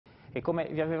E come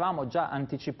vi avevamo già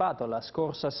anticipato la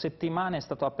scorsa settimana, è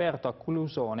stato aperto a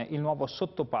Clusone il nuovo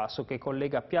sottopasso che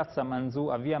collega Piazza Manzù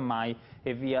a Via Mai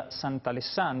e Via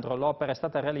Sant'Alessandro. L'opera è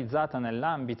stata realizzata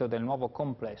nell'ambito del nuovo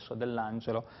complesso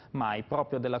dell'Angelo Maj.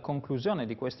 Proprio della conclusione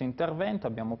di questo intervento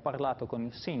abbiamo parlato con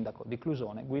il sindaco di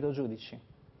Clusone, Guido Giudici.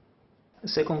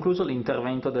 Si è concluso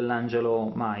l'intervento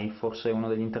dell'Angelo Maj, forse uno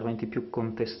degli interventi più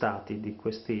contestati di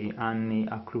questi anni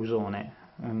a Clusone.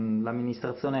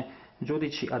 L'amministrazione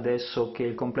Giudici, adesso che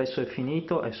il complesso è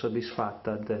finito, è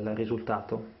soddisfatta del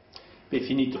risultato? È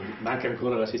finito, manca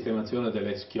ancora la sistemazione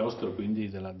dell'ex chiostro, quindi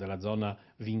della zona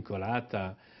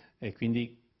vincolata, e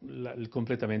quindi il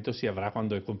completamento si avrà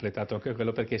quando è completato anche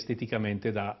quello, perché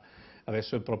esteticamente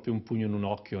adesso è proprio un pugno in un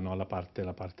occhio, no, la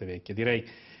parte vecchia. Direi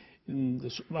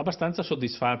abbastanza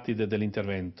soddisfatti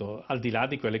dell'intervento, al di là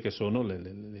di quelle che sono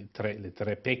le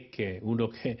tre pecche. Uno,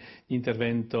 che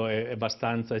l'intervento è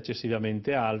abbastanza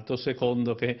eccessivamente alto;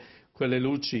 secondo, che quelle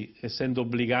luci, essendo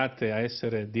obbligate a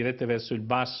essere dirette verso il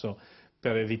basso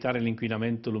per evitare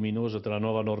l'inquinamento luminoso della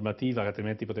nuova normativa, che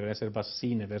altrimenti potevano essere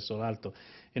bassine verso l'alto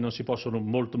e non si possono,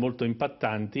 molto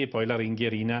impattanti, e poi la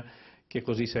ringhierina che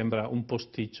così sembra un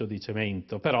posticcio di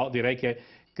cemento. Però direi che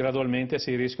gradualmente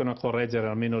si riescono a correggere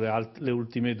almeno le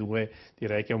ultime due,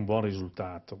 direi che è un buon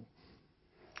risultato.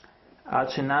 Ha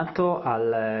accennato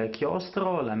al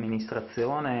chiostro,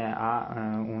 l'amministrazione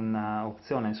ha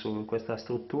un'opzione su questa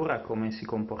struttura, come si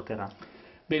comporterà?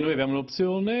 Beh, noi abbiamo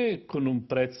un'opzione con un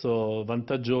prezzo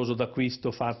vantaggioso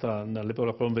d'acquisto fatta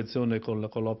all'epoca convenzione con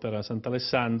l'Opera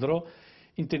Sant'Alessandro.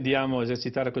 Intendiamo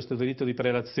esercitare questo diritto di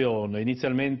prelazione.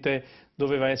 Inizialmente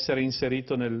doveva essere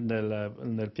inserito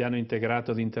nel piano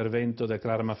integrato di intervento del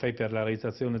Clara Maffei per la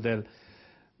realizzazione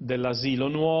dell'asilo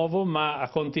nuovo, ma a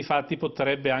conti fatti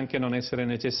potrebbe anche non essere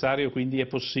necessario, quindi è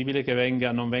possibile che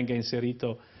non venga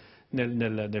inserito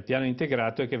nel piano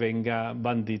integrato e che venga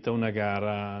bandita una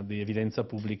gara di evidenza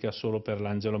pubblica solo per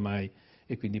l'Angelo Maj,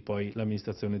 e quindi poi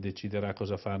l'amministrazione deciderà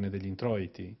cosa farne degli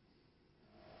introiti.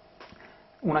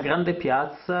 Una grande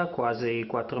piazza, quasi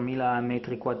 4.000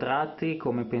 metri quadrati,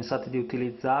 come pensate di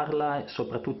utilizzarla e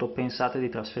soprattutto pensate di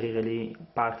trasferire lì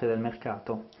parte del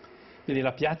mercato? Quindi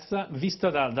la piazza, vista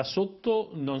da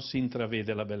sotto, non si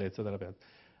intravede la bellezza della piazza.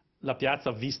 La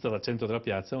piazza, vista dal centro della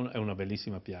piazza, è una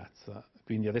bellissima piazza.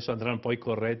 Quindi adesso andranno poi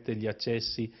corretti gli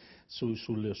accessi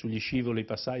sugli scivoli,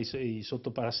 i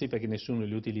sottopassi, perché nessuno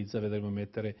li utilizza. Vedremo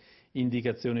mettere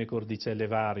indicazioni e cordicelle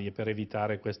varie per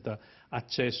evitare questo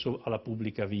accesso alla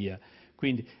pubblica via.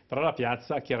 Quindi, però la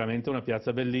piazza è chiaramente una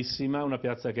piazza bellissima, una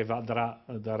piazza che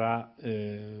darà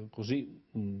così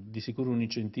di sicuro un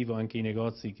incentivo anche ai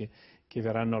negozi che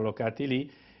verranno allocati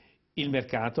lì. Il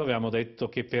mercato, avevamo detto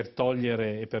che per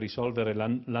togliere e per risolvere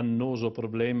l'annoso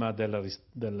problema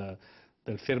del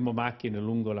fermo macchine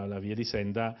lungo la via di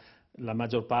Senda, la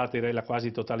maggior parte, direi la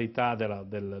quasi totalità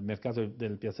del mercato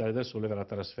del Piazzale del Sole verrà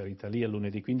trasferita lì a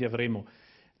lunedì, quindi avremo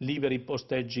liberi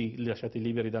posteggi lasciati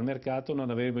liberi dal mercato, non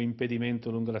avremo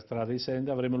impedimento lungo la strada di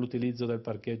Senda, avremo l'utilizzo del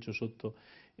parcheggio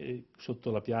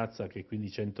sotto la piazza, che è quindi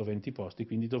 120 posti,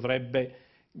 quindi dovrebbe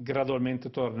gradualmente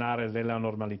tornare nella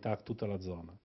normalità tutta la zona.